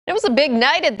It was a big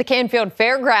night at the Canfield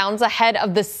Fairgrounds ahead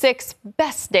of the 6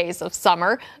 best days of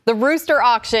summer. The Rooster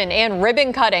auction and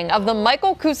ribbon cutting of the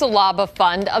Michael Kusalaba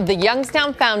Fund of the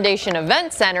Youngstown Foundation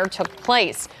Event Center took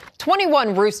place.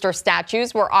 21 Rooster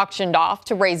statues were auctioned off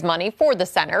to raise money for the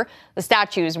center. The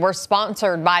statues were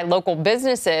sponsored by local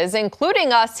businesses,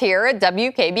 including us here at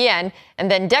WKBN,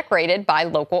 and then decorated by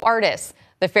local artists.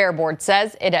 The Fair Board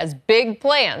says it has big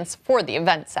plans for the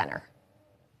event center.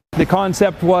 The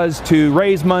concept was to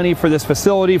raise money for this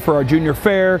facility, for our junior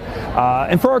fair,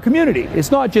 and for our community.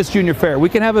 It's not just junior fair. We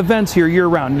can have events here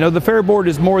year-round. You know, the Fair Board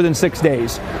is more than 6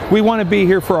 days. We want to be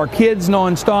here for our kids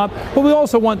non-stop, but we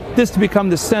also want this to become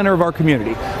the center of our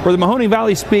community. Where the Mahoning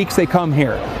Valley speaks, they come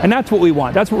here. And that's what we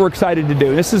want. That's what we're excited to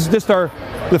do. This is just the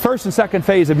first and second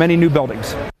phase of many new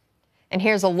buildings. And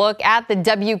here's a look at the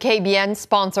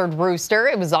WKBN-sponsored Rooster.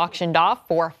 It was auctioned off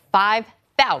for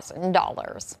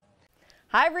 $5,000.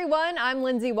 Hi, everyone. I'm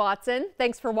Lindsay Watson.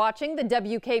 Thanks for watching the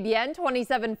WKBN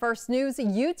 27 First News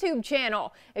YouTube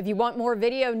channel. If you want more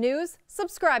video news,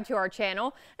 subscribe to our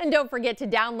channel. And don't forget to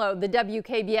download the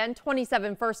WKBN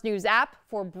 27 First News app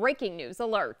for breaking news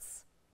alerts.